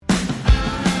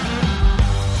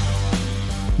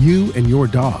You and your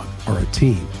dog are a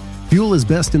team. Fuel is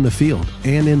best in the field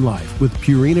and in life with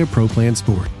Purina Pro Plan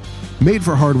Sport. Made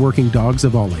for hardworking dogs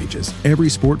of all ages, every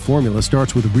sport formula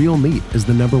starts with real meat as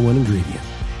the number one ingredient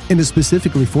and is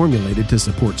specifically formulated to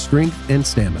support strength and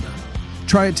stamina.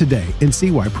 Try it today and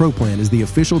see why Pro Plan is the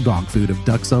official dog food of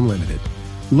Ducks Unlimited.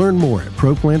 Learn more at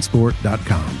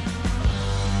ProPlansport.com.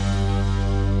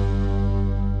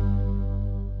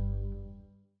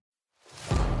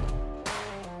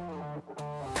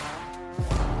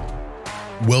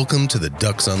 Welcome to the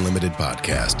Ducks Unlimited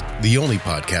podcast, the only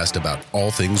podcast about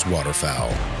all things waterfowl.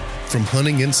 From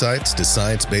hunting insights to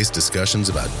science-based discussions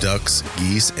about ducks,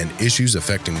 geese, and issues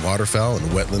affecting waterfowl and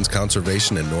wetlands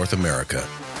conservation in North America,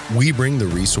 we bring the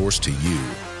resource to you.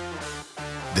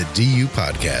 The DU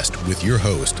Podcast with your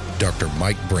host, Dr.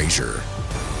 Mike Brazier.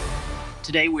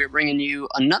 Today we're bringing you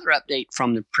another update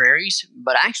from the prairies,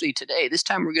 but actually today, this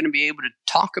time we're going to be able to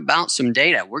talk about some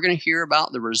data. We're going to hear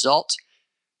about the results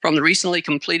from the recently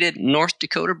completed North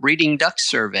Dakota Breeding Duck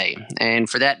Survey. And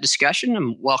for that discussion,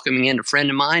 I'm welcoming in a friend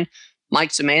of mine,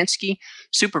 Mike Szymanski,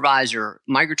 Supervisor,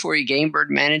 Migratory Game Bird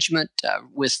Management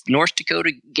with North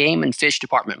Dakota Game and Fish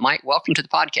Department. Mike, welcome to the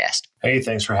podcast. Hey,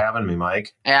 thanks for having me,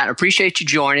 Mike. I appreciate you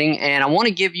joining, and I want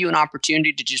to give you an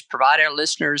opportunity to just provide our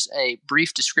listeners a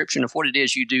brief description of what it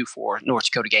is you do for North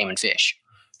Dakota Game and Fish.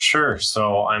 Sure.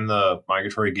 So I'm the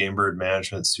Migratory Game Bird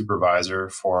Management Supervisor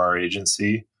for our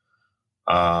agency.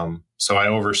 So I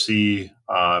oversee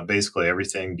basically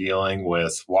everything dealing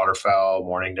with waterfowl,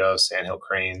 mourning doves, sandhill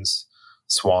cranes,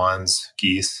 swans,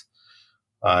 geese,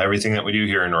 everything that we do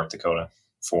here in North Dakota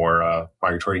for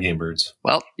migratory game birds.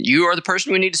 Well, you are the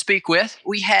person we need to speak with.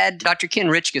 We had Dr. Ken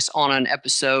Richkus on an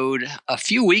episode a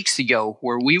few weeks ago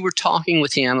where we were talking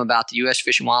with him about the U.S.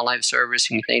 Fish and Wildlife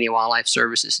Service and Canadian Wildlife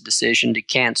Service's decision to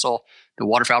cancel the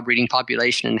waterfowl breeding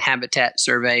population and habitat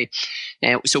survey.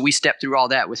 And so we stepped through all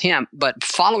that with him. But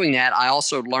following that, I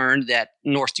also learned that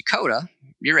North Dakota,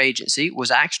 your agency,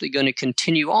 was actually going to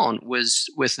continue on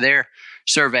with their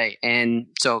survey. And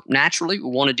so naturally, we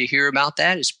wanted to hear about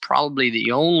that. It's probably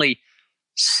the only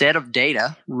set of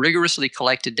data, rigorously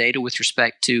collected data with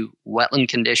respect to wetland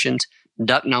conditions,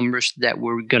 duck numbers that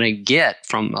we're going to get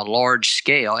from at large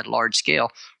scale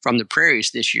from the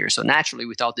prairies this year. So naturally,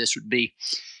 we thought this would be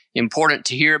important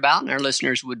to hear about, and our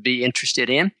listeners would be interested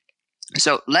in.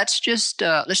 So let's just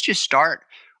start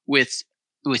with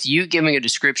you giving a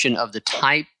description of the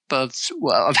type of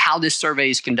how this survey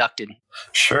is conducted.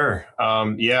 Sure.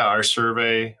 Our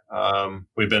survey,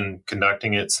 we've been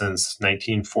conducting it since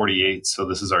 1948, so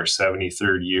this is our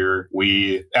 73rd year.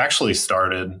 We actually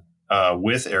started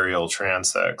with aerial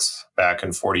transects back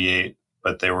in 48.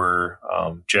 But they were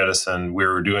jettisoned. We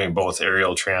were doing both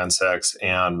aerial transects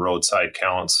and roadside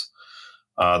counts.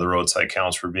 The roadside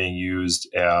counts were being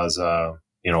used as,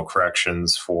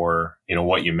 corrections for,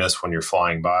 what you miss when you're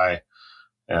flying by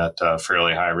at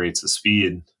fairly high rates of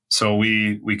speed. So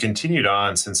we continued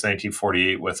on since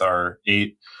 1948 with our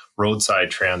 8 roadside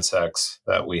transects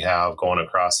that we have going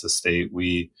across the state.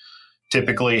 We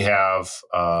typically have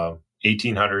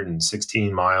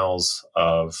 1,816 miles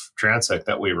of transect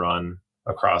that we run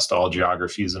across all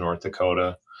geographies in North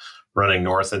Dakota, running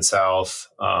north and south.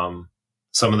 Some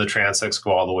of the transects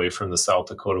go all the way from the South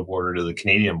Dakota border to the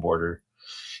Canadian border.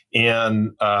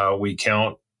 And we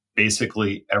count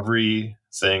basically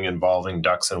everything involving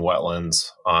ducks and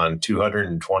wetlands on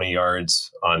 220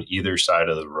 yards on either side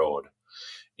of the road.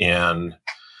 And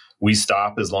we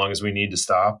stop as long as we need to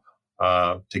stop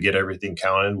to get everything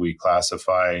counted. We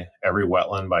classify every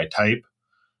wetland by type.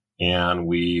 And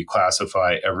we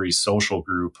classify every social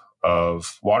group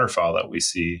of waterfowl that we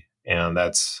see. And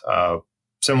that's a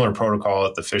similar protocol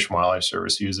that the Fish and Wildlife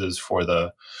Service uses for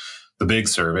the big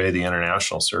survey, the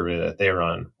international survey that they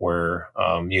run, where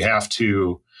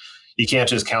you can't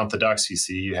just count the ducks you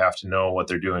see. You have to know what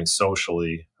they're doing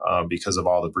socially because of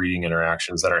all the breeding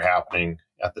interactions that are happening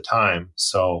at the time.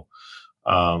 So,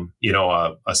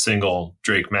 a single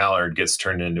Drake mallard gets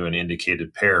turned into an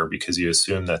indicated pair because you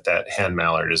assume that hen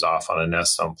mallard is off on a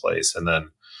nest someplace. And then,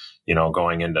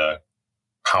 going into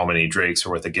how many drakes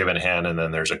are with a given hen. And then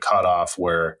there's a cutoff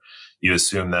where you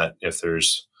assume that if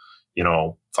there's,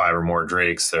 5 or more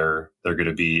drakes, they're going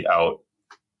to be out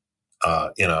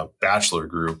in a bachelor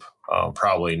group,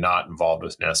 probably not involved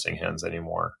with nesting hens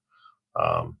anymore.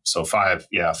 So 5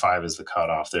 is the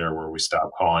cutoff there where we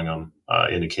stop calling them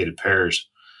indicated pairs.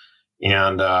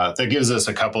 And that gives us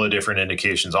a couple of different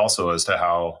indications also as to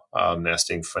how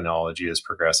nesting phenology is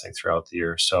progressing throughout the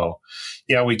year. So,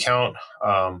 we count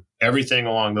everything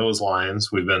along those lines.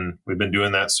 We've been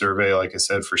doing that survey, like I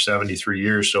said, for 73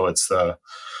 years. So it's the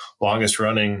longest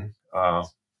running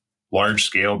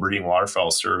large-scale breeding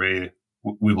waterfowl survey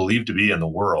we believe to be in the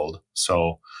world.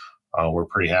 So we're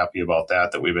pretty happy about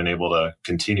that we've been able to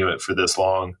continue it for this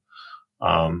long.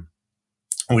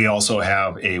 We also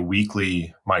have a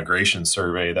weekly migration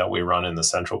survey that we run in the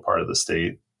central part of the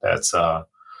state. That's, I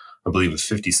believe, a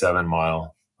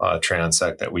 57-mile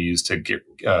transect that we use to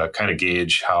kind of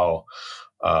gauge how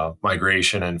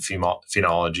migration and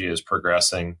phenology is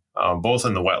progressing, both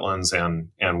in the wetlands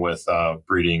and with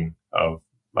breeding of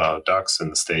ducks in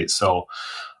the state. So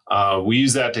we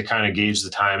use that to kind of gauge the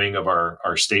timing of our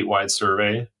statewide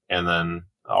survey, and then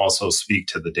also speak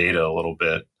to the data a little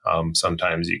bit.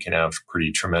 Sometimes you can have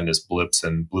pretty tremendous blips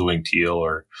in blue-winged teal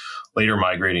or later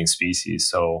migrating species.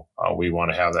 So we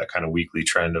want to have that kind of weekly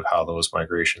trend of how those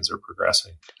migrations are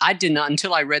progressing. I did not,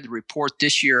 until I read the report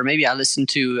this year, maybe I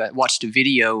watched a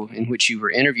video in which you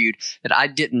were interviewed, that I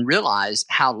didn't realize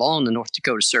how long the North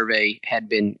Dakota survey had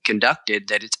been conducted,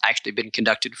 that it's actually been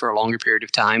conducted for a longer period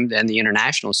of time than the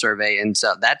international survey. And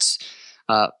so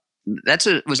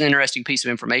was an interesting piece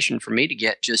of information for me to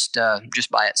get just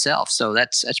by itself. So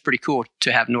that's pretty cool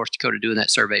to have North Dakota doing that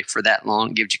survey for that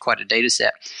long. It gives you quite a data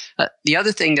set. The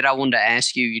other thing that I wanted to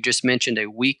ask you, you just mentioned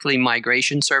a weekly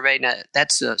migration survey. Now,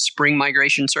 that's a spring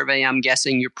migration survey. I'm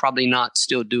guessing you're probably not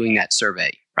still doing that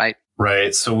survey, right?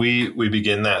 Right. So we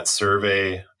begin that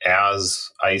survey as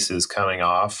ice is coming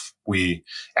off. We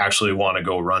actually want to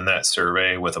go run that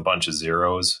survey with a bunch of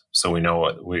zeros, so we know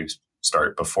what we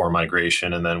start before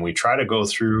migration. And then we try to go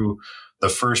through the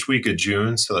first week of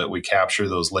June so that we capture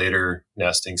those later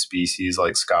nesting species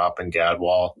like scaup and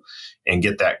gadwall and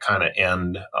get that kind of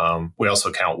end. We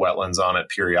also count wetlands on it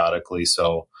periodically.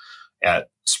 So at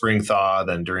spring thaw,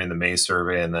 then during the May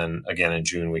survey, and then again in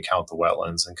June, we count the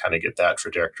wetlands and kind of get that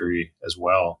trajectory as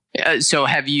well. So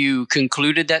have you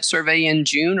concluded that survey in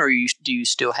June, or do you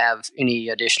still have any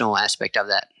additional aspect of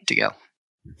that to go?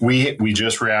 We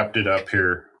just wrapped it up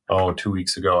here. 2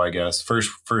 weeks ago, I guess.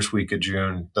 First week of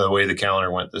June. The way the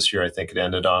calendar went this year, I think it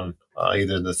ended on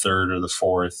either the 3rd or the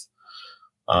 4th.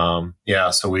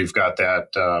 So we've got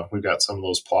that. We've got some of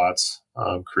those plots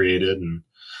created, and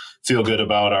feel good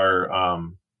about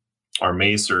our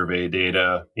May survey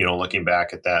data. Looking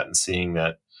back at that and seeing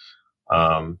that,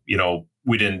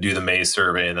 we didn't do the May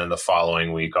survey, and then the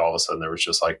following week, all of a sudden, there was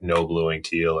just like no blue-winged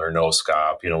teal or no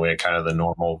scaup. We had kind of the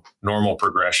normal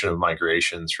progression of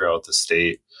migration throughout the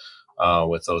state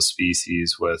with those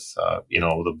species, with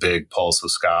the big pulse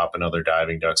of scaup and other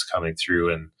diving ducks coming through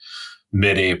in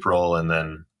mid-April, and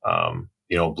then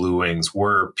blue wings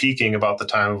were peaking about the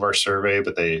time of our survey,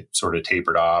 but they sort of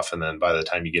tapered off, and then by the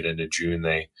time you get into June,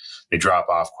 they drop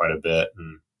off quite a bit.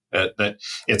 And that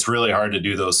it's really hard to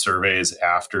do those surveys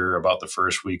after about the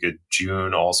first week of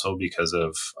June, also because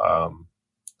of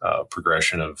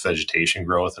progression of vegetation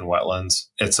growth in wetlands.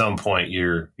 At some point,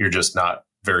 you're just not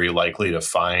very likely to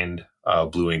find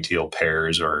blue-winged teal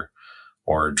pairs or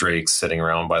drakes sitting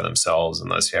around by themselves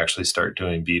unless you actually start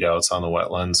doing beat outs on the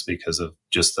wetlands because of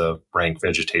just the rank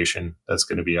vegetation that's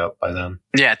going to be up by then.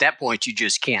 Yeah, at that point, you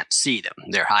just can't see them.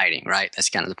 They're hiding, right? That's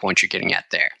kind of the point you're getting at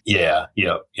there. Yeah,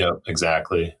 yep,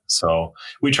 exactly. So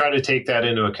we try to take that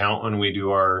into account when we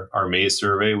do our May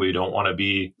survey. We don't want to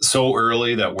be so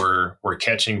early that we're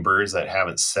catching birds that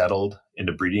haven't settled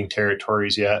into breeding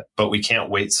territories yet, but we can't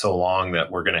wait so long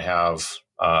that we're going to have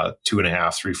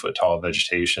 2.5, 3 foot tall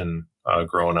vegetation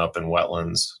growing up in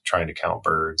wetlands trying to count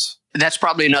birds. That's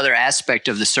probably another aspect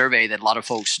of the survey that a lot of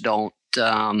folks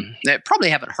that probably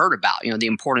haven't heard about, the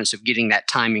importance of getting that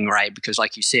timing right, because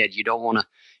like you said, you don't want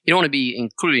to be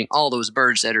including all those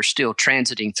birds that are still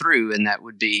transiting through, and that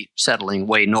would be settling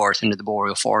way north into the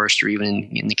boreal forest or even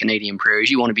in the Canadian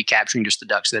prairies. You want to be capturing just the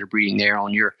ducks that are breeding there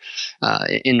on your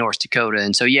in North Dakota.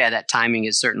 And so, that timing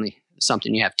is certainly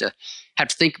something you have to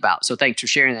think about. So thanks for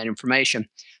sharing that information.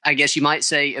 I guess you might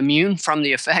say immune from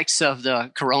the effects of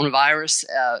the coronavirus,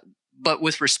 but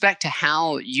with respect to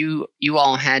how you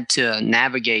all had to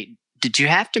navigate, did you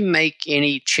have to make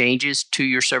any changes to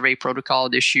your survey protocol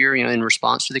this year, in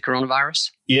response to the coronavirus?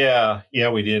 Yeah,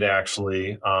 we did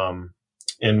actually.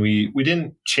 And we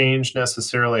didn't change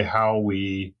necessarily how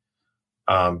we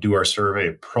do our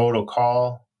survey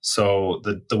protocol. So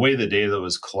the way the data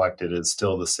was collected is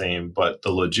still the same, but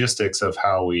the logistics of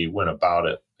how we went about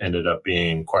it ended up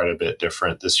being quite a bit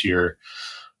different this year.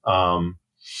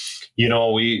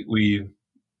 We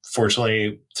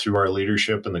fortunately, through our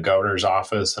leadership in the governor's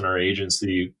office and our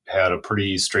agency, had a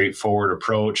pretty straightforward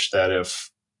approach that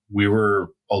if we were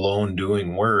alone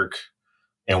doing work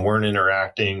and weren't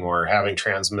interacting or having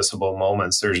transmissible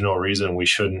moments, there's no reason we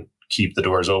shouldn't keep the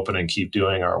doors open and keep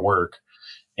doing our work.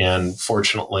 And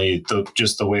fortunately,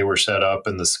 just the way we're set up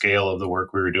and the scale of the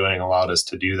work we were doing allowed us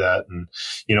to do that. And,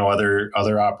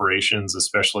 other operations,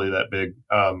 especially that big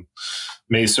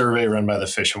May survey run by the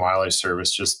Fish and Wildlife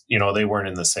Service, just, they weren't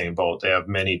in the same boat. They have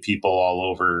many people all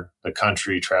over the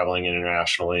country traveling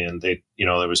internationally, and there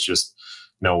was just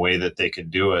no way that they could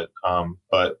do it.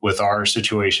 But with our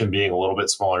situation being a little bit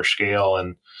smaller scale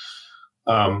and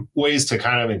ways to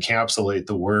kind of encapsulate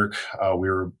the work, we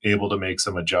were able to make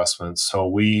some adjustments. So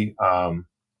we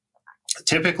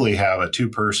typically have a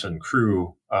 2-person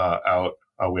crew out.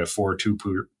 We have 4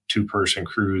 two-person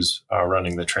crews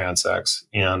running the transects,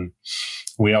 and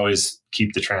we always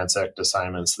keep the transect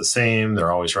assignments the same.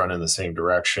 They're always running the same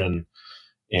direction.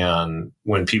 And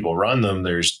when people run them,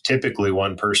 there's typically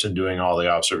one person doing all the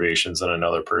observations and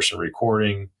another person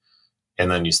recording.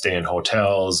 And then you stay in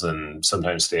hotels and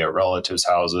sometimes stay at relatives'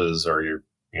 houses or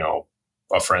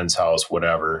a friend's house,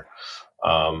 whatever.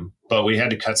 But we had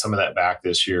to cut some of that back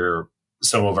this year.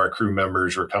 Some of our crew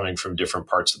members were coming from different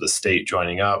parts of the state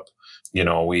joining up.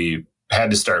 We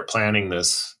had to start planning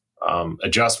this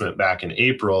adjustment back in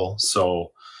April.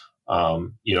 So,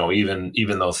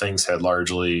 even though things had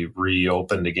largely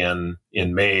reopened again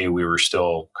in May, we were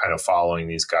still kind of following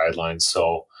these guidelines.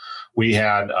 So we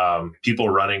had people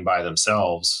running by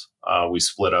themselves. We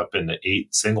split up into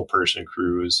 8 single-person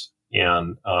crews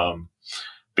and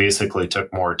basically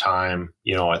took more time,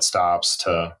 at stops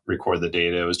to record the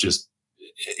data. It was just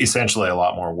essentially a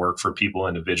lot more work for people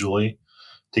individually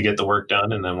to get the work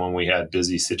done. And then when we had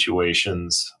busy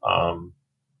situations,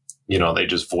 they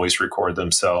just voice record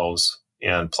themselves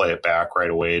and play it back right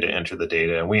away to enter the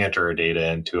data. And we enter our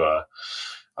data into a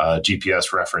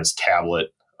GPS reference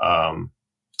tablet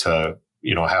to,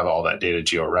 have all that data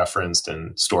geo-referenced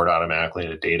and stored automatically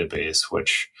in a database,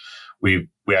 which we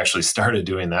actually started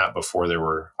doing that before there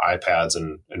were iPads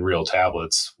and real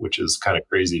tablets, which is kind of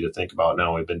crazy to think about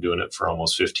now. We've been doing it for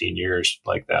almost 15 years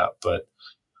like that. But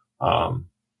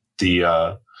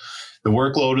the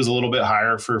workload is a little bit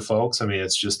higher for folks. I mean,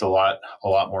 it's just a lot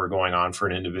more going on for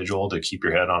an individual to keep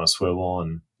your head on a swivel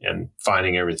and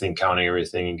finding everything, counting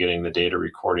everything, and getting the data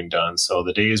recording done. So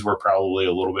the days were probably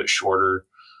a little bit shorter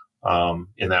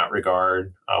in that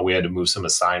regard. We had to move some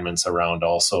assignments around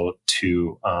also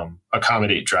to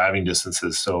accommodate driving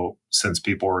distances. So since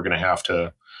people were going to have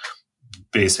to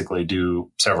basically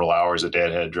do several hours of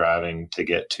deadhead driving to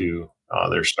get to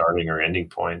their starting or ending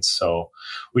points. So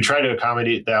we try to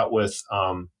accommodate that with,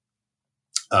 the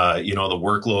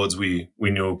workloads we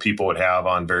knew people would have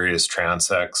on various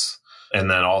transects. And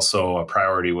then also a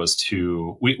priority was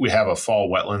we have a fall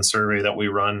wetland survey that we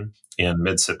run in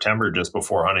mid-September, just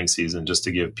before hunting season, just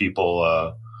to give people,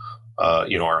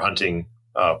 our hunting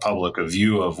public a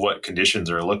view of what conditions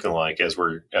are looking like as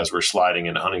we're sliding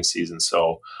into hunting season.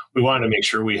 So we wanted to make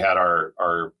sure we had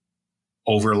our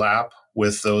overlap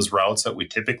with those routes that we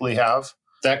typically have.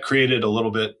 That created a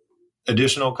little bit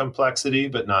additional complexity,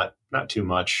 but not too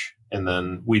much. And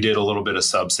then we did a little bit of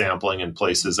subsampling in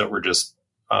places that were just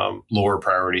lower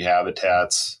priority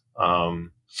habitats,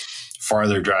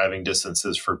 farther driving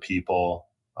distances for people,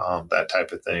 that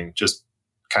type of thing. Just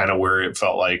kind of where it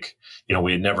felt like,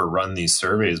 we had never run these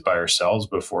surveys by ourselves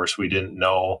before. So we didn't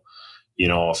know,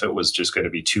 if it was just going to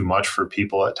be too much for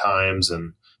people at times,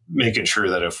 and making sure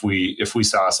that if we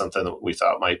saw something that we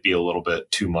thought might be a little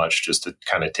bit too much, just to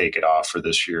kind of take it off for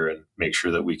this year and make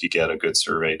sure that we could get a good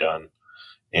survey done.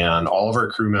 And all of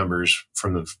our crew members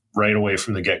right away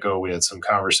from the get-go, we had some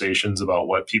conversations about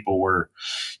what people were,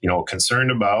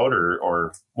 concerned about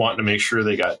or wanting to make sure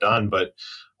they got done. But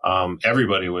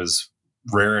everybody was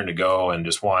raring to go and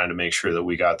just wanted to make sure that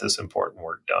we got this important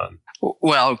work done.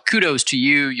 Well, kudos to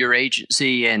you, your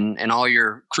agency, and all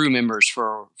your crew members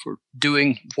for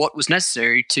doing what was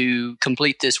necessary to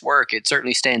complete this work. It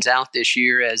certainly stands out this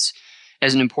year as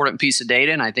an important piece of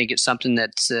data, and I think it's something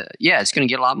that's, it's going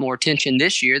to get a lot more attention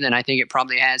this year than I think it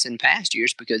probably has in past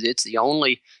years, because it's the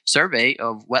only survey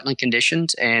of wetland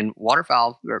conditions and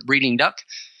waterfowl breeding duck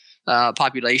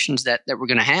populations that we're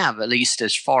going to have, at least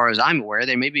as far as I'm aware.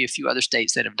 There may be a few other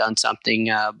states that have done something,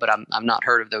 but I've not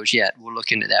heard of those yet. We'll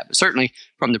look into that. But certainly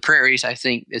from the prairies, I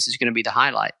think this is going to be the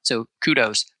highlight. So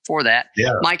kudos for that.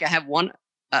 Yeah. Mike, I have one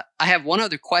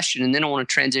other question, and then I want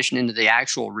to transition into the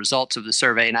actual results of the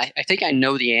survey. And I think I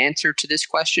know the answer to this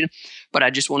question, but I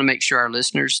just want to make sure our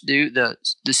listeners do. The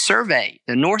survey,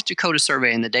 the North Dakota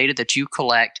survey, and the data that you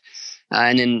collect,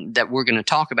 and then that we're going to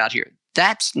talk about here,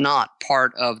 that's not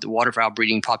part of the waterfowl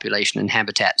breeding population and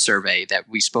habitat survey that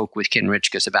we spoke with Ken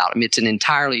Richkus about. I mean, it's an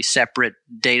entirely separate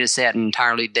data set, an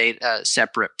entirely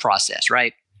separate process,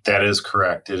 right? That is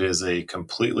correct. It is a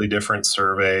completely different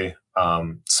survey.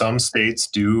 Some states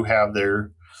do have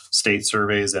their state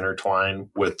surveys intertwined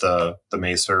with the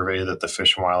May survey that the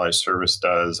Fish and Wildlife Service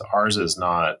does. Ours is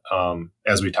not.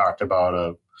 As we talked about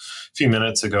a few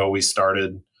minutes ago, we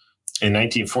started in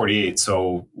 1948,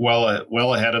 so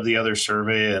well ahead of the other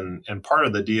survey. And part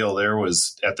of the deal there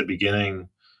was at the beginning,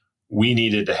 we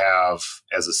needed to have,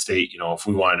 as a state, if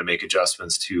we wanted to make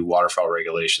adjustments to waterfowl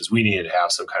regulations, we needed to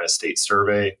have some kind of state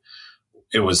survey.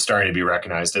 It was starting to be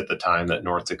recognized at the time that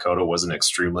North Dakota was an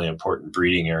extremely important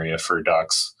breeding area for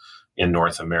ducks in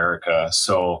North America.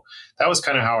 So that was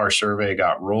kind of how our survey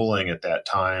got rolling at that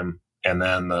time. And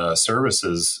then the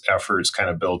services efforts kind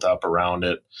of built up around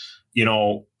it.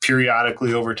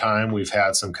 Periodically over time, we've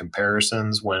had some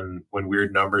comparisons when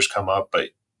weird numbers come up, but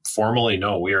formally,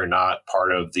 no, we are not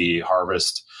part of the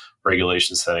harvest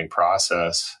regulation setting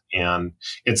process. And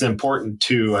it's important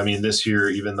too. I mean, this year,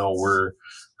 even though we're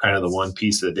kind of the one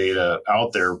piece of data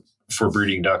out there for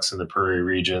breeding ducks in the prairie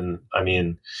region, I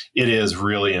mean, it is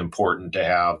really important to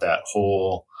have that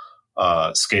whole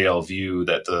scale view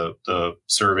that the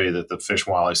survey that the Fish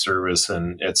and Wildlife Service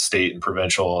and its state and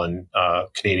provincial and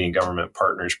Canadian government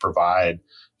partners provide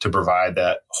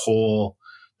that whole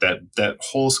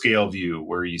scale view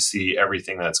where you see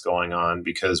everything that's going on,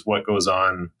 because what goes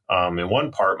on in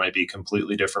one part might be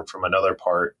completely different from another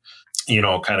part.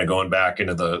 Kind of going back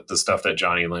into the stuff that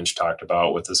Johnny Lynch talked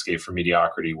about with Escape from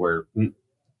Mediocrity, where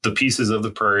the pieces of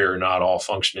the prairie are not all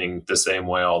functioning the same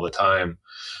way all the time.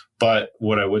 But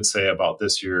what I would say about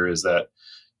this year is that,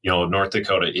 North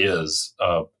Dakota is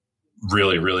a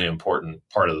really, really important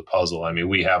part of the puzzle. I mean,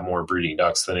 we have more breeding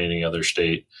ducks than any other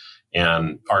state,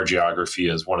 and our geography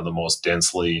is one of the most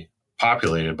densely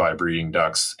populated by breeding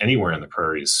ducks anywhere in the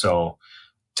prairies. So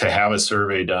to have a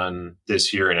survey done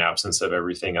this year in absence of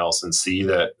everything else and see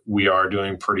that we are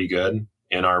doing pretty good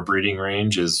in our breeding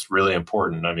range is really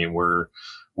important. I mean,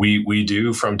 we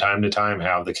do from time to time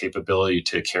have the capability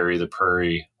to carry the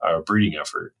prairie breeding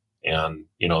effort. And,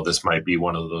 this might be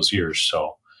one of those years.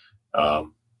 So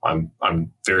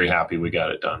I'm very happy we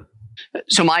got it done.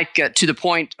 So, Mike, to the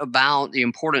point about the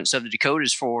importance of the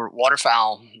Dakotas for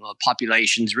waterfowl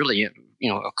populations, really,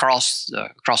 across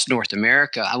North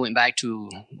America, I went back to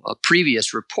a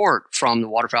previous report from the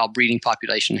Waterfowl Breeding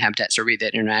Population Habitat Survey,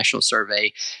 that international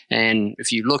survey. And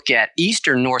if you look at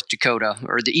eastern North Dakota,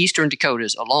 or the eastern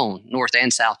Dakotas alone, North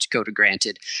and South Dakota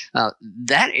granted,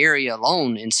 that area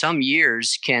alone in some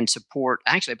years can support,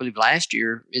 actually, I believe last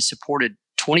year it supported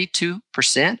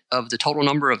 22% of the total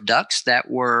number of ducks that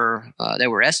were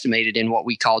estimated in what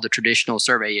we call the traditional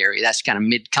survey area. That's kind of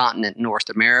mid-continent North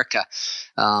America,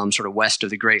 sort of west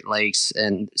of the Great Lakes,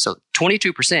 and so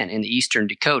 22% in the eastern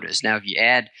Dakotas. Now, if you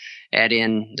add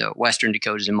in the western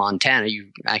Dakotas and Montana, you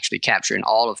actually capturing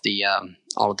all of the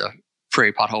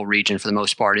prairie pothole region for the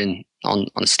most part on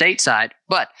the state side,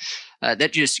 but.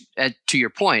 That just, to your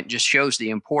point, just shows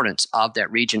the importance of that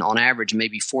region. On average,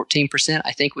 maybe 14%,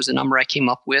 I think was the number I came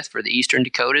up with for the eastern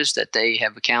Dakotas that they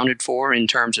have accounted for in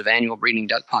terms of annual breeding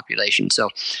duck population. So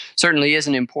certainly is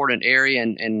an important area,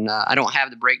 and I don't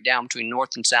have the breakdown between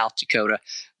North and South Dakota,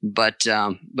 but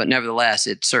nevertheless,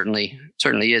 it certainly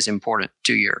is important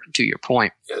to your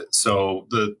point. So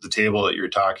the table that you're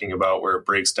talking about, where it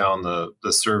breaks down the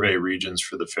survey regions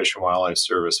for the Fish and Wildlife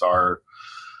Service, are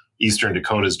Eastern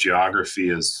Dakota's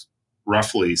geography is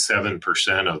roughly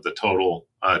 7% of the total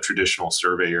traditional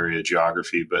survey area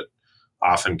geography, but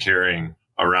often carrying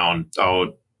around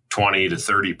 20 to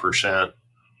 30%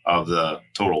 of the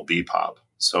total BPOP.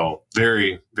 So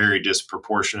very, very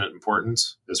disproportionate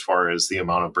importance as far as the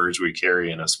amount of birds we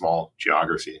carry in a small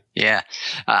geography. Yeah.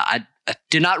 I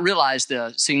did not realize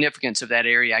the significance of that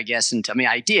area, I guess. And I mean,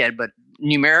 I did, but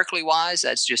numerically wise,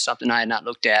 that's just something I had not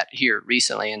looked at here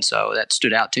recently. And so that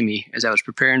stood out to me as I was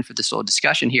preparing for this little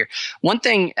discussion here. One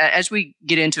thing, as we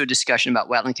get into a discussion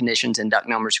about wetland conditions and duck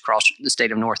numbers across the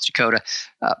state of North Dakota,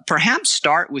 perhaps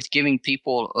start with giving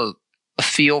people a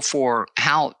feel for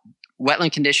how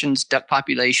wetland conditions, duck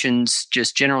populations,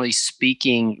 just generally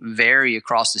speaking, vary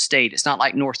across the state. It's not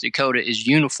like North Dakota is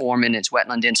uniform in its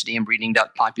wetland density and breeding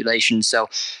duck population. So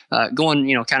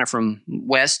going, kind of from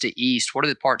west to east, what are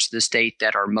the parts of the state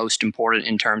that are most important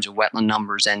in terms of wetland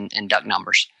numbers and duck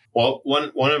numbers? Well,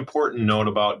 one important note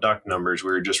about duck numbers, we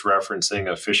were just referencing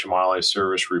a Fish and Wildlife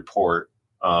Service report.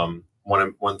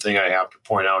 One thing I have to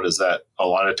point out is that a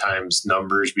lot of times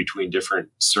numbers between different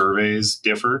surveys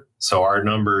differ. So our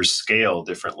numbers scale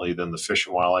differently than the Fish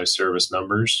and Wildlife Service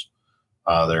numbers.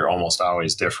 They're almost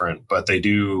always different, but they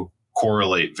do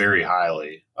correlate very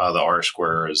highly. The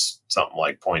R-square is something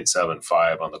like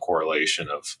 0.75 on the correlation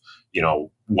of,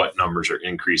 what numbers are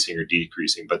increasing or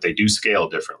decreasing, but they do scale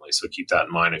differently. So keep that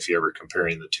in mind if you're ever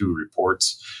comparing the two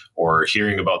reports or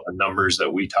hearing about the numbers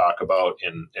that we talk about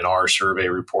in our survey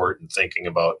report and thinking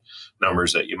about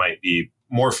numbers that you might be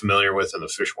more familiar with in the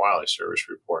Fish and Wildlife Service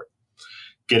report.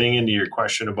 Getting into your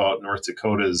question about North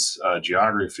Dakota's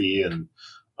geography, and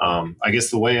I guess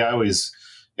the way I always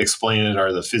explain it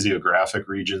are the physiographic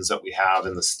regions that we have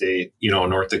in the state.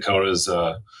 North Dakota is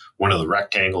one of the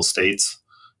rectangle states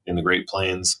in the Great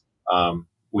Plains.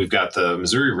 We've got the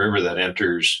Missouri River that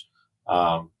enters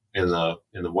in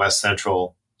the west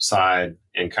central side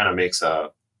and kind of makes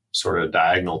a sort of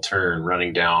diagonal turn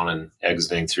running down and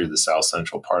exiting through the south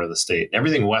central part of the state.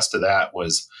 Everything west of that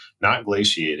was not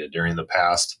glaciated during the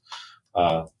past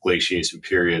glaciation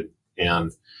period.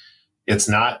 And it's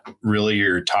not really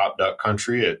your top duck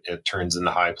country. It turns into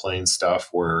high plains stuff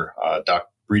where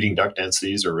breeding duck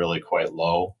densities are really quite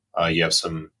low. You have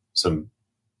some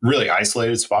really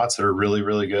isolated spots that are really,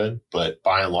 really good, but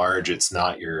by and large, it's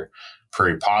not your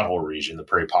prairie pothole region. The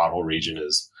prairie pothole region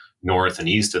is north and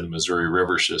east of the Missouri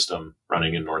River system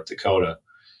running in North Dakota.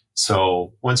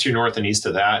 So once you're north and east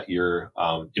of that, you're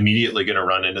immediately going to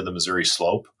run into the Missouri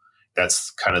Slope.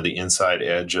 That's kind of the inside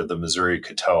edge of the Missouri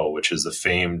Coteau, which is the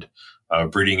famed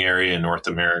breeding area in North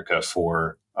America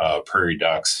for prairie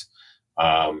ducks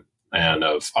and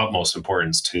of utmost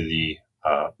importance to the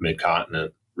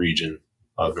mid-continent region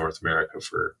of North America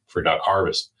for duck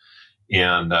harvest.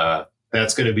 And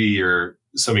that's going to be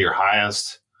some of your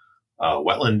highest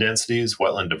wetland densities,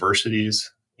 wetland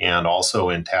diversities, and also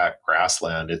intact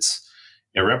grassland. It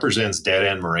represents dead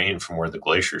end moraine from where the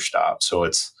glacier stopped. So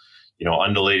it's,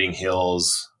 undulating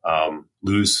hills,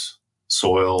 loose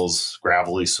soils,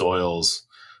 gravelly soils,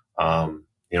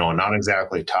 not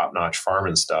exactly top-notch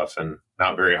farming stuff, and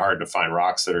not very hard to find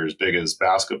rocks that are as big as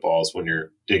basketballs when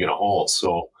you're digging a hole.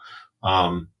 So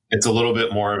it's a little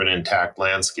bit more of an intact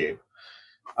landscape.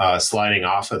 Sliding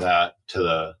off of that to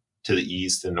the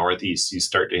east and northeast, you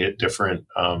start to hit different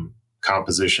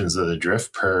compositions of the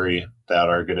drift prairie that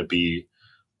are going to be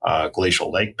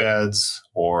glacial lake beds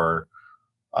or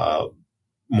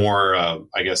more,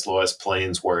 lowest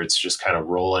plains where it's just kind of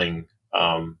rolling,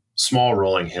 small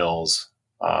rolling hills,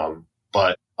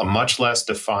 but a much less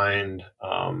defined,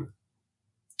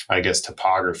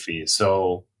 topography.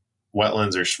 So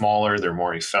wetlands are smaller, they're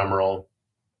more ephemeral,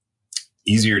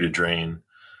 easier to drain.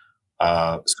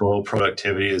 Soil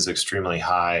productivity is extremely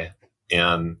high,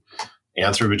 and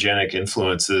anthropogenic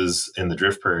influences in the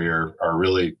drift prairie are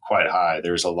really quite high.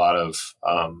 There's a lot of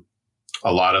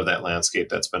that landscape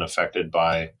that's been affected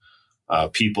by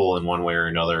people in one way or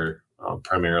another,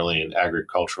 primarily in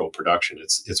agricultural production.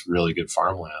 It's really good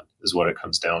farmland is what it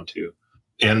comes down to.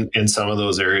 And in some of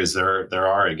those areas, there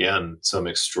are again some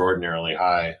extraordinarily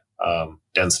high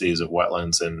densities of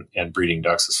wetlands and breeding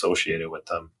ducks associated with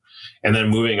them. And then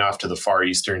moving off to the far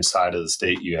eastern side of the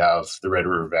state, you have the Red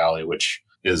River Valley, which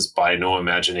is by no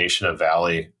imagination a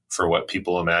valley for what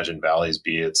people imagine valleys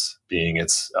be. It's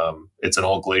an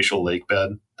old glacial lake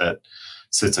bed that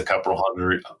sits a couple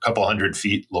hundred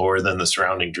feet lower than the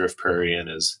surrounding drift prairie and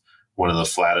is one of the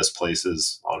flattest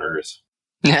places on Earth.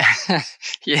 Yeah,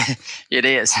 it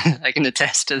is. I can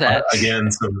attest to that. Again,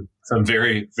 some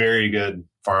very, very good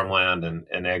farmland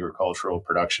and agricultural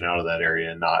production out of that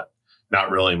area, and not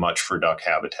really much for duck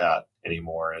habitat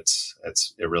anymore.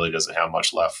 It really doesn't have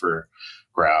much left for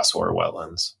grass or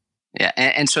wetlands. Yeah,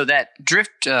 and so that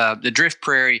the drift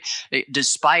prairie,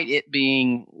 despite it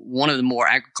being one of the more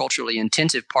agriculturally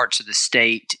intensive parts of the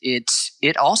state,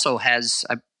 it also has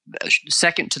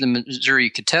second to the Missouri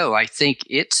Coteau. I think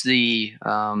it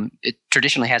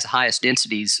traditionally has the highest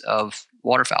densities of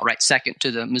waterfowl, right? Second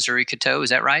to the Missouri Coteau, is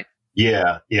that right?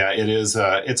 Yeah, it is.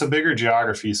 It's a bigger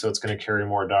geography, so it's going to carry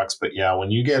more ducks. But yeah, when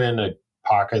you get into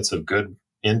pockets of good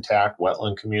intact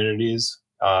wetland communities,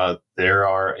 there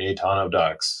are a ton of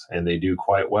ducks, and they do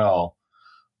quite well.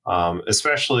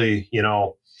 Especially,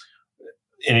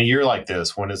 in a year like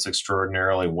this when it's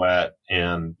extraordinarily wet,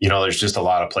 and there's just a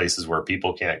lot of places where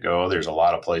people can't go. There's a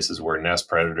lot of places where nest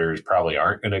predators probably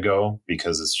aren't going to go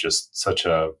because it's just such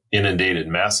a inundated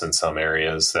mess in some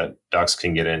areas that ducks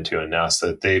can get into and nest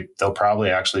that they'll probably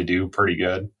actually do pretty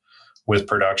good with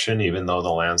production, even though the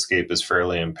landscape is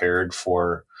fairly impaired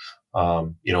for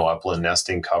upland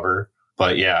nesting cover.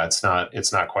 But yeah, it's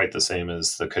not quite the same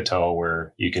as the Coteau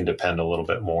where you can depend a little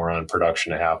bit more on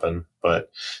production to happen. But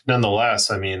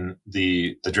nonetheless, I mean,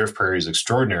 the drift prairie is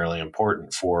extraordinarily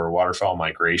important for waterfowl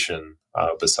migration,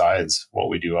 besides what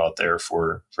we do out there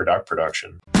for duck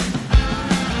production.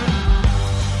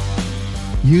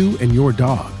 You and your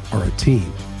dog are a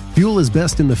team. Fuel is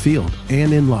best in the field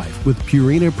and in life with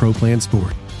Purina Pro Plan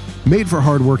Sport. Made for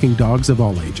hardworking dogs of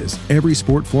all ages, every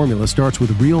sport formula starts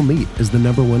with real meat as the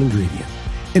number one ingredient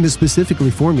and is specifically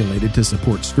formulated to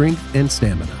support strength and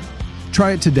stamina.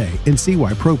 Try it today and see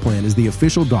why Pro Plan is the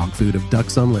official dog food of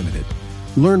Ducks Unlimited.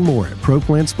 Learn more at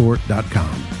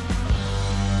ProPlansport.com.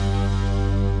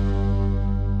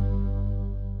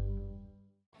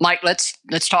 Mike, let's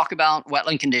talk about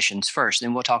wetland conditions first,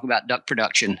 then we'll talk about duck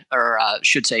production, or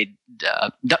should say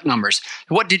duck numbers.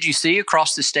 What did you see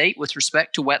across the state with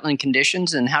respect to wetland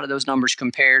conditions, and how do those numbers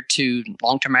compare to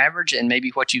long-term average and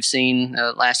maybe what you've seen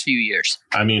last few years?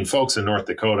 I mean, folks in North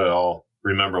Dakota all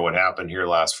remember what happened here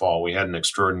last fall. We had an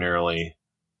extraordinarily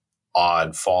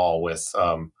odd fall with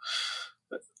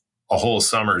a whole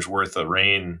summer's worth of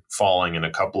rain falling in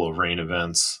a couple of rain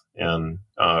events and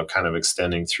kind of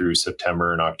extending through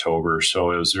September and October.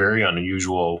 So it was very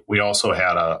unusual. We also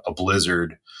had a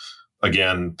blizzard.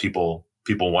 Again, people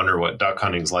wonder what duck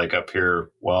hunting's like up here.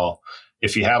 Well,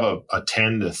 if you have a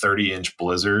 10 to 30 inch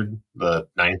blizzard the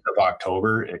 9th of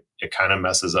October, it kind of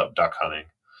messes up duck hunting.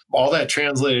 All that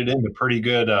translated into pretty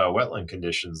good wetland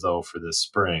conditions, though, for this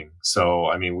spring. So,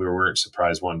 I mean, we weren't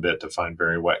surprised one bit to find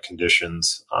very wet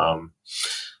conditions.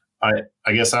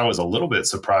 I guess I was a little bit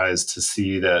surprised to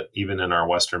see that even in our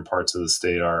western parts of the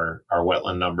state, our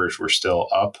wetland numbers were still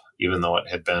up, even though it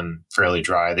had been fairly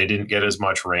dry. They didn't get as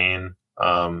much rain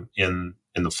in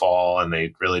the fall, and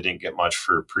they really didn't get much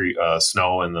for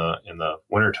snow in the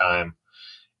wintertime.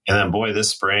 And then, boy,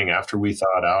 this spring, after we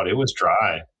thawed out, it was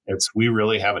dry. We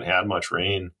really haven't had much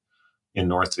rain in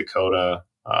North Dakota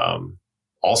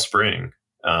all spring.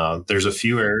 There's a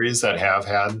few areas that have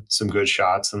had some good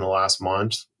shots in the last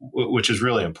month, which is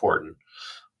really important.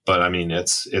 But I mean,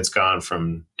 it's gone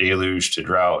from deluge to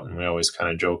drought. And we always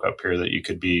kind of joke up here that you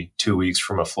could be 2 weeks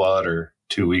from a flood or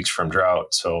 2 weeks from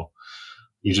drought. So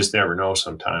you just never know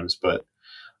sometimes. But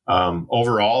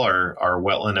overall, our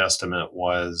wetland estimate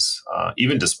was,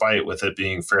 even despite with it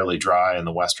being fairly dry in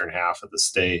the western half of the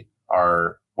state,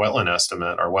 our wetland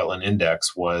estimate, our wetland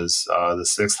index was the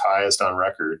 6th highest on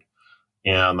record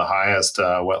and the highest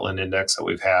wetland index that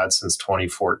we've had since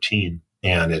 2014.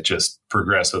 And it just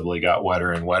progressively got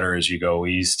wetter and wetter as you go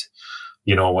east.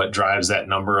 You know, what drives that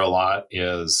number a lot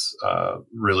is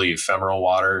really ephemeral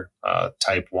water,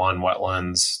 type 1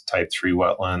 wetlands, type 3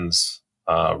 wetlands,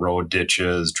 road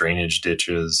ditches, drainage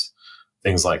ditches,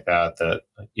 things like that,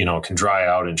 you know, can dry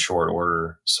out in short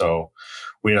order. So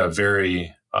we had a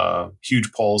very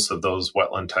huge pulse of those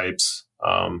wetland types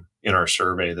in our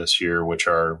survey this year, which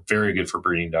are very good for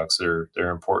breeding ducks. They're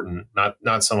important,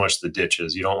 not so much the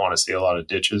ditches. You don't want to see a lot of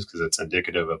ditches because it's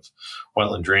indicative of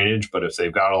wetland drainage, but if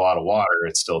they've got a lot of water,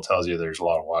 it still tells you there's a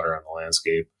lot of water on the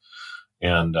landscape.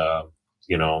 And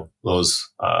you know,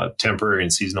 those temporary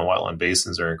and seasonal wetland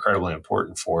basins are incredibly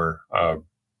important for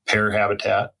pair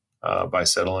habitat by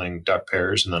settling duck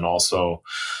pairs, and then also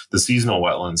the seasonal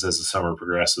wetlands as the summer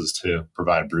progresses to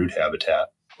provide brood habitat.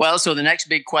 Well, so the next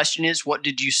big question is, what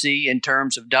did you see in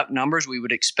terms of duck numbers? We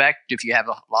would expect if you have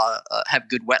have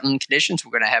good wetland conditions,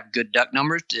 we're going to have good duck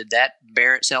numbers. Did that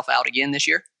bear itself out again this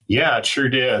year? Yeah, it sure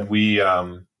did. We,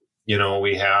 you know,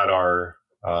 we had our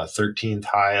 13th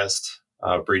highest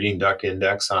breeding duck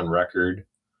index on record,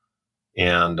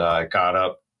 and got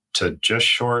up to just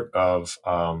short of,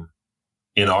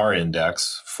 in our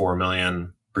index, 4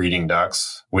 million breeding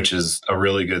ducks, which is a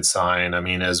really good sign. I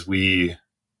mean, as we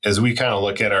kind of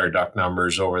look at our duck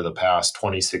numbers over the past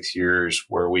 26 years,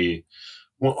 where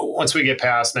once we get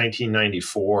past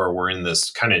 1994, we're in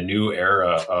this kind of new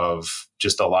era of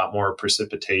just a lot more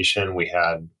precipitation. We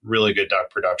had really good duck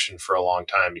production for a long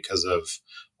time because of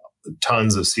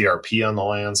tons of CRP on the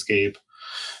landscape,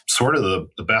 sort of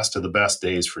the best of the best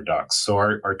days for ducks. So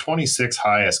our 26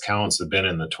 highest counts have been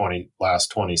in the last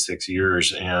 26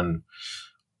 years, and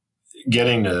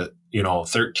getting to, you know,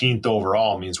 13th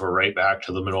overall means we're right back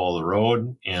to the middle of the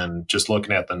road. And just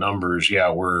looking at the numbers,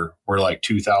 yeah, we're like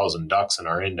 2,000 ducks in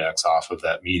our index off of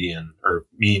that median or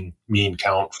mean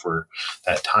count for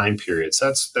that time period.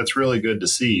 So that's really good to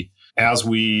see. As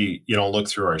we, you know, look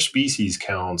through our species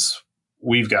counts,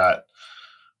 we've got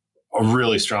a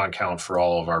really strong count for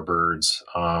all of our birds.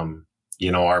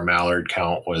 You know, our mallard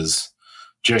count was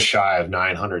just shy of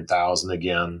 900,000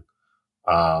 again.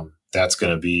 That's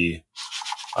going to be,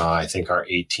 I think, our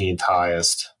 18th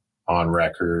highest on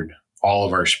record. All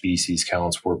of our species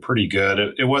counts were pretty good.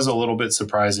 It was a little bit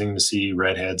surprising to see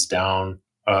redheads down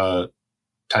a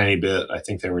tiny bit. I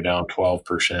think they were down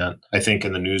 12%. I think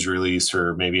in the news release,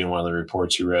 or maybe in one of the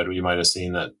reports you read, you might have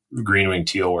seen that green-winged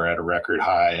teal were at a record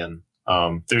high. And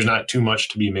there's not too much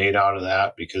to be made out of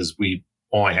that because we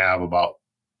only have about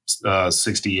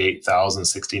 68,000,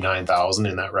 69,000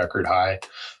 in that record high.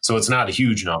 So it's not a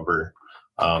huge number.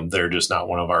 They're just not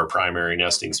one of our primary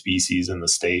nesting species in the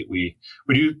state. We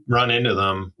do run into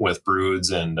them with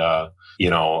broods and,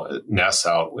 nests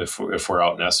out if we're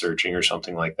out nest searching or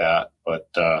something like that, but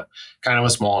kind of a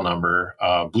small number.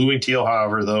 Blue-winged teal,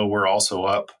 however, though, we're also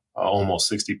up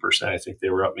almost 60%. I think they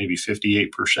were up maybe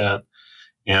 58%.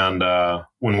 And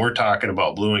when we're talking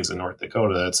about blue wings in North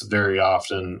Dakota, that's very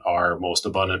often our most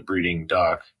abundant breeding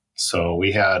duck. So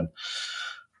we had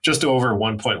just over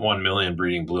 1.1 million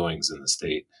breeding blue wings in the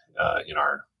state in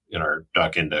our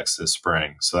duck index this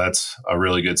spring. So that's a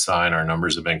really good sign. Our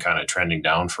numbers have been kind of trending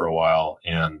down for a while.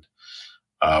 And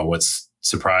what's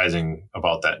surprising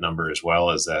about that number as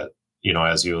well is that,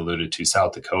 as you alluded to,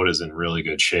 South Dakota is in really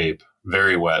good shape.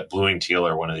 Very wet. Blue-winged teal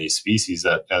are one of these species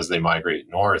that as they migrate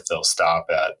north, they'll stop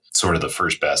at sort of the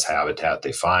first best habitat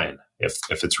they find. If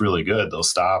it's really good, they'll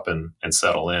stop and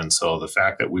settle in. So the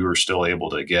fact that we were still able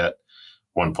to get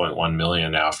 1.1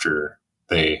 million after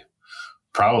they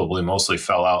probably mostly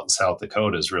fell out in South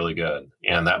Dakota is really good.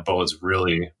 And that bodes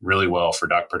really, really well for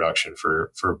duck production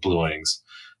for blue wings,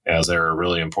 as they're a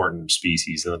really important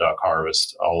species in the duck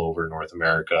harvest all over North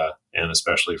America, and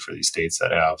especially for these states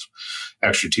that have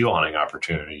extra teal hunting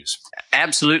opportunities.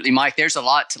 Absolutely, Mike. There's a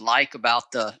lot to like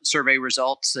about the survey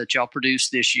results that y'all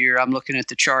produced this year. I'm looking at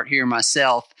the chart here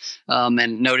myself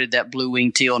and noted that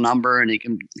blue-winged teal number, and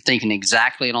I'm thinking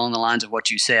exactly along the lines of what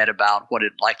you said about what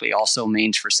it likely also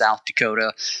means for South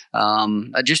Dakota.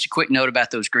 Just a quick note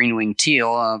about those green-winged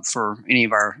teal for any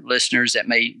of our listeners that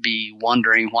may be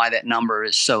wondering why that number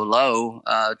is so low.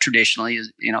 Traditionally,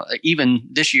 even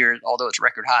this year, although it's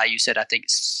record high, you said I think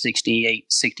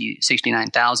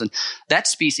 69,000. That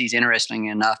species, interesting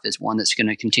enough, is one that's going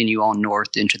to continue on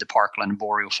north into the parkland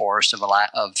boreal forest of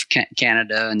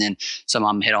Canada, and then some of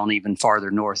them head on even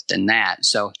farther north than that.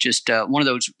 So just one of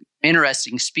those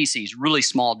interesting species, really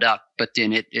small duck, but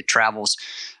then it travels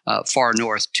far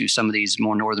north to some of these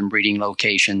more northern breeding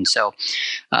locations. So,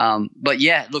 but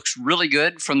yeah, it looks really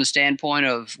good from the standpoint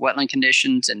of wetland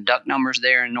conditions and duck numbers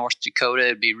there in North Dakota.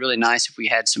 It'd be really nice if we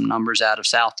had some numbers out of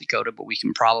South Dakota, but we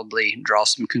can probably draw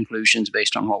some conclusions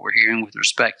based on what we're hearing with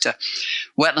respect to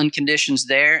wetland conditions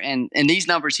there. And these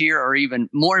numbers here are even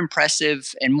more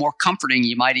impressive and more comforting,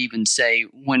 you might even say,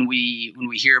 when we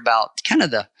hear about kind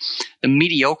of the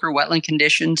mediocre wetland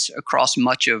conditions across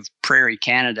much of prairie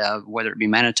Canada, whether it be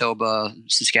Manitoba,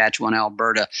 Saskatchewan,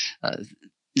 Alberta.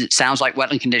 It sounds like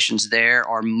wetland conditions there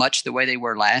are much the way they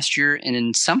were last year, and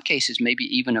in some cases maybe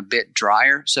even a bit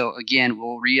drier. So again,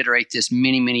 we'll reiterate this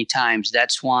many, many times.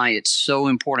 That's why it's so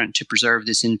important to preserve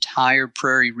this entire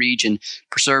prairie region,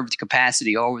 preserve the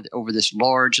capacity over this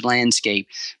large landscape,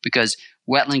 because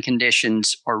wetland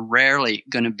conditions are rarely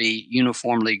going to be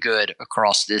uniformly good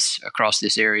across this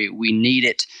area. We need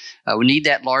it. We need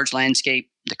that large landscape,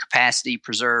 the capacity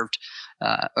preserved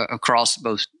across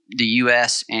both the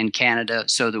U.S. and Canada,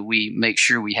 so that we make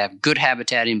sure we have good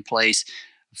habitat in place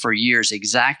for years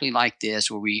exactly like this,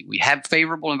 where we have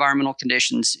favorable environmental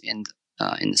conditions in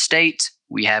the states.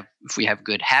 If we have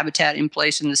good habitat in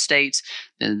place in the states,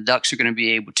 then the ducks are going to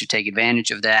be able to take advantage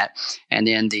of that. And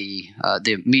then the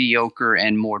mediocre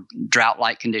and more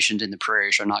drought-like conditions in the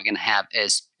prairies are not going to have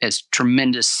as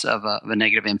tremendous of a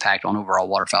negative impact on overall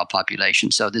waterfowl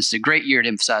population. So this is a great year to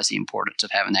emphasize the importance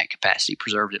of having that capacity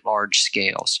preserved at large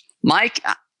scales. Mike,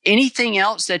 anything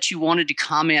else that you wanted to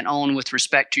comment on with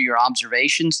respect to your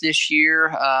observations this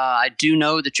year? I do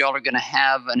know that y'all are going to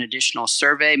have an additional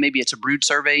survey. Maybe it's a brood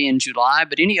survey in July,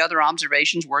 but any other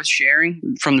observations worth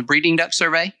sharing from the breeding duck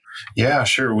survey? Yeah,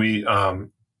 sure. We are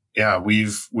going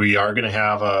to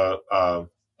have a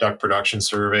duck production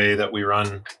survey that we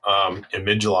run in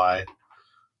mid-July.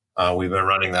 We've been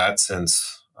running that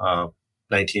since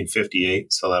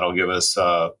 1958, so that'll give us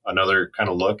another kind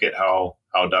of look at how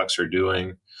ducks are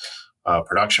doing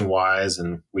production-wise,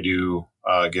 and we do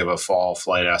give a fall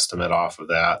flight estimate off of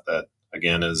that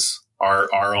again is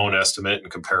our own estimate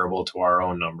and comparable to our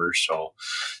own numbers. So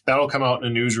that'll come out in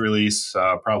a news release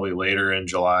probably later in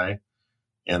July.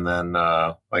 And then,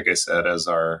 like I said, as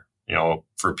our,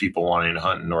 for people wanting to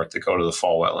hunt in North Dakota, the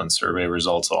fall wetland survey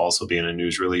results will also be in a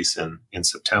news release in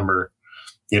September.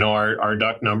 Our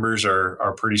duck numbers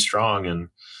are pretty strong, and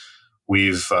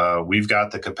we've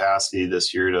got the capacity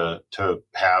this year to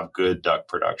have good duck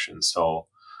production. So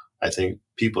I think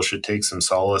people should take some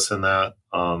solace in that.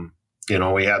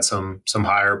 We had some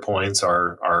higher points.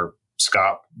 Our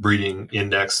scaup breeding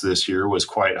index this year was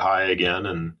quite high again.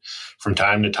 And from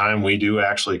time to time, we do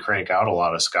actually crank out a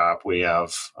lot of scaup. We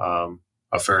have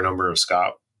a fair number of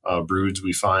scaup broods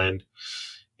we find.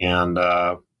 And,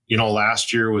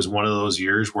 last year was one of those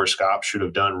years where scaup should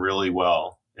have done really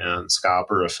well. And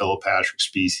scaup are a Philopatric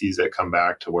species that come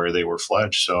back to where they were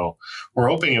fledged. So we're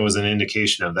hoping it was an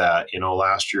indication of that.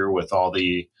 Last year with all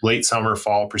the late summer,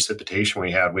 fall precipitation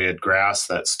we had grass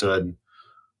that stood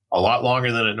a lot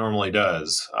longer than it normally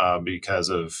does because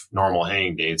of normal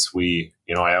hanging dates.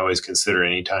 I always consider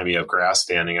any time you have grass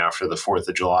standing after the 4th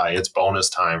of July, it's bonus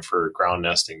time for ground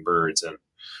nesting birds. And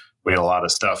we had a lot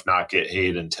of stuff not get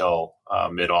hayed until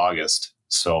mid-August.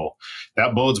 So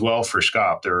that bodes well for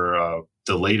scaup. They're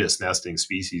the latest nesting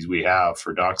species we have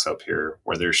for ducks up here,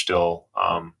 where they're still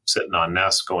sitting on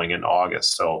nests going into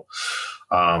August. So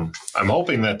I'm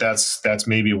hoping that's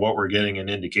maybe what we're getting an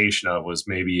indication of, was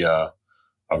maybe a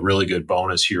really good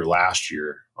bonus year last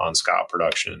year on scaup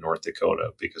production in North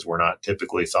Dakota, because we're not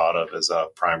typically thought of as a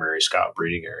primary scaup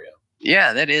breeding area.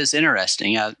 Yeah, that is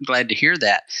interesting. I'm glad to hear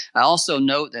that. I also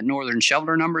note that northern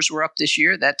shoveler numbers were up this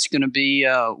year. That's going to be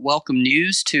welcome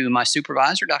news to my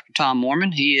supervisor, Dr. Tom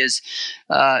Mormon. He's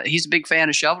a big fan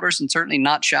of shovelers and certainly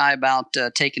not shy about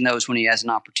taking those when he has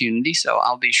an opportunity. So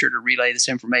I'll be sure to relay this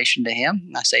information to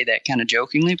him. I say that kind of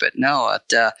jokingly, but no,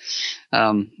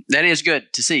 that is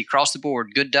good to see across the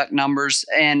board, good duck numbers.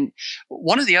 And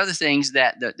one of the other things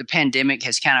that the pandemic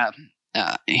has kind of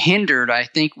hindered, I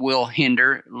think will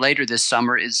hinder later this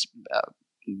summer, is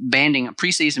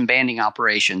preseason banding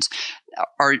operations.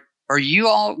 Are you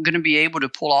all going to be able to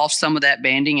pull off some of that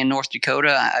banding in North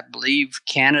Dakota? I believe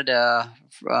Canada,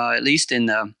 at least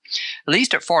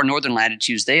at far northern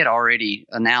latitudes, they had already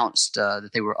announced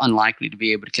that they were unlikely to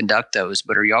be able to conduct those.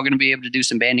 But are y'all going to be able to do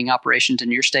some banding operations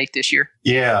in your state this year?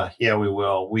 Yeah, we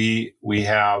will. We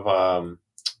have.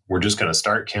 We're just going to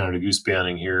start Canada goose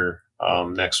banding here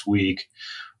next week.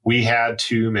 We had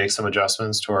to make some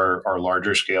adjustments to our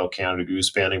larger scale Canada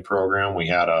goose banding program. We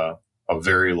had a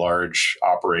very large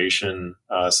operation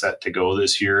set to go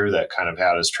this year that kind of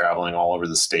had us traveling all over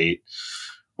the state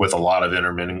with a lot of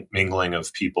intermingling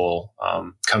of people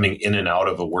coming in and out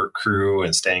of a work crew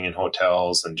and staying in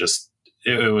hotels, and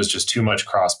it was just too much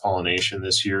cross-pollination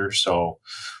this year. So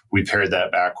we pared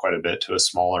that back quite a bit to a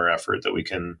smaller effort that we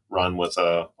can run with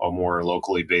a more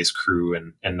locally based crew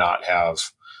and not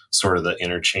have sort of the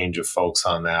interchange of folks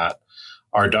on that.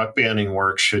 Our duck banding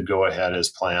work should go ahead as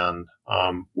planned.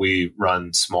 We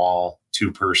run small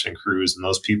 2-person crews, and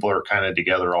those people are kind of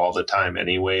together all the time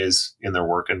anyways in their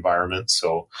work environment.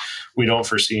 So we don't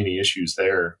foresee any issues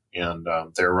there. And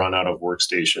they're run out of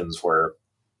workstations where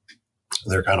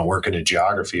they're kind of working in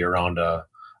geography around a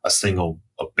single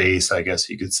base, I guess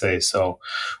you could say. So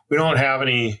we don't have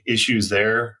any issues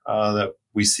there that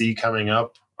we see coming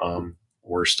up.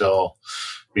 We're still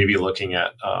maybe looking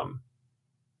at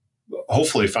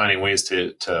hopefully finding ways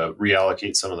to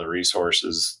reallocate some of the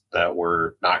resources that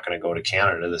we're not going to go to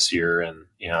Canada this year and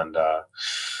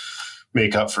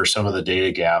make up for some of the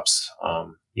data gaps.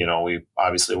 We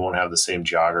obviously won't have the same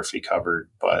geography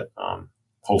covered, but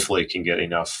hopefully can get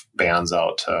enough bands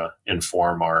out to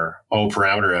inform our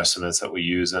parameter estimates that we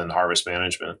use in harvest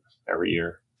management every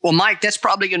year. Well, Mike, that's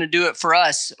probably going to do it for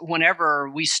us. Whenever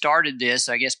we started this,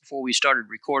 I guess before we started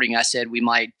recording, I said we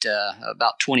might,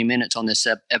 about 20 minutes on this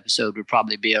episode would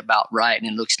probably be about right. And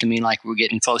it looks to me like we're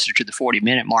getting closer to the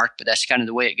 40-minute mark, but that's kind of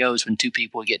the way it goes when two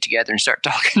people get together and start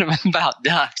talking about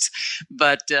ducks.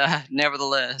 But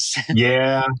nevertheless.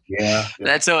 Yeah.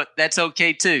 That's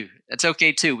okay too. That's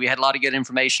okay too. We had a lot of good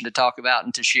information to talk about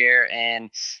and to share. And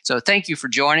so thank you for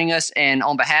joining us. And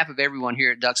on behalf of everyone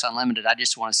here at Ducks Unlimited, I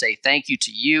just want to say thank you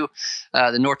to you,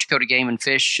 the North Dakota Game and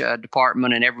Fish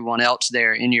Department, and everyone else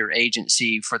there in your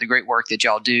agency for the great work that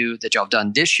y'all do, that y'all have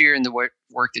done this year, and the work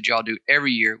that y'all do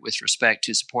every year with respect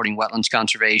to supporting wetlands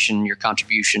conservation, your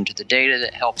contribution to the data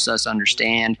that helps us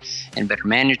understand and better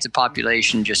manage the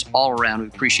population. Just all around, we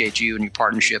appreciate you and your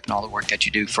partnership and all the work that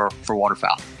you do for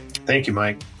waterfowl. Thank you,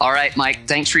 Mike. All right, Mike.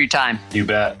 Thanks for your time. You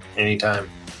bet. Anytime.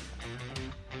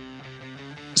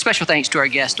 Special thanks to our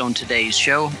guest on today's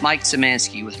show, Mike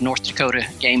Szymanski with North Dakota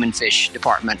Game and Fish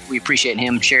Department. We appreciate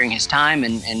him sharing his time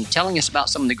and telling us about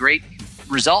some of the great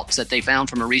results that they found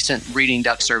from a recent breeding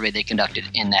duck survey they conducted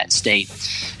in that state.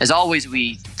 As always,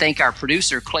 we thank our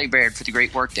producer, Clay Baird, for the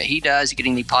great work that he does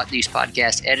getting these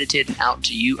podcasts edited and out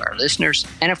to you, our listeners.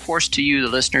 And of course, to you, the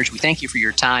listeners, we thank you for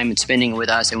your time and spending it with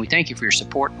us, and we thank you for your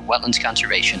support of wetlands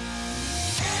conservation.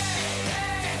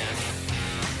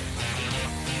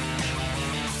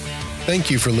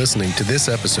 Thank you for listening to this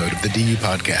episode of the DU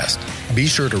Podcast. Be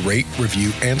sure to rate,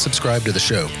 review, and subscribe to the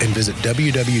show, and visit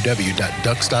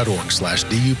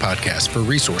www.ducks.org/DU Podcast for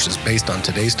resources based on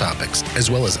today's topics, as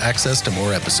well as access to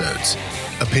more episodes.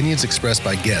 Opinions expressed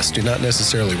by guests do not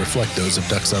necessarily reflect those of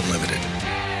Ducks Unlimited.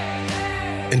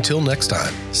 Until next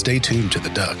time, stay tuned to the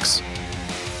Ducks.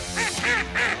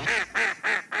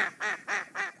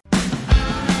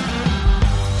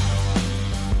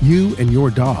 You and your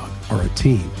dog are a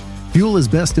team. Fuel is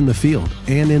best in the field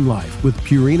and in life with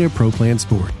Purina Pro Plan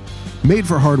Sport. Made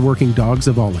for hardworking dogs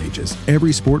of all ages,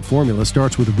 every sport formula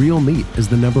starts with real meat as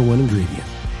the number one ingredient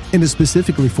and is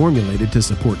specifically formulated to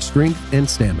support strength and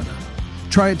stamina.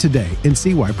 Try it today and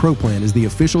see why Pro Plan is the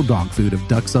official dog food of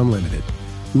Ducks Unlimited.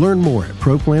 Learn more at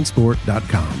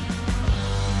ProPlansport.com.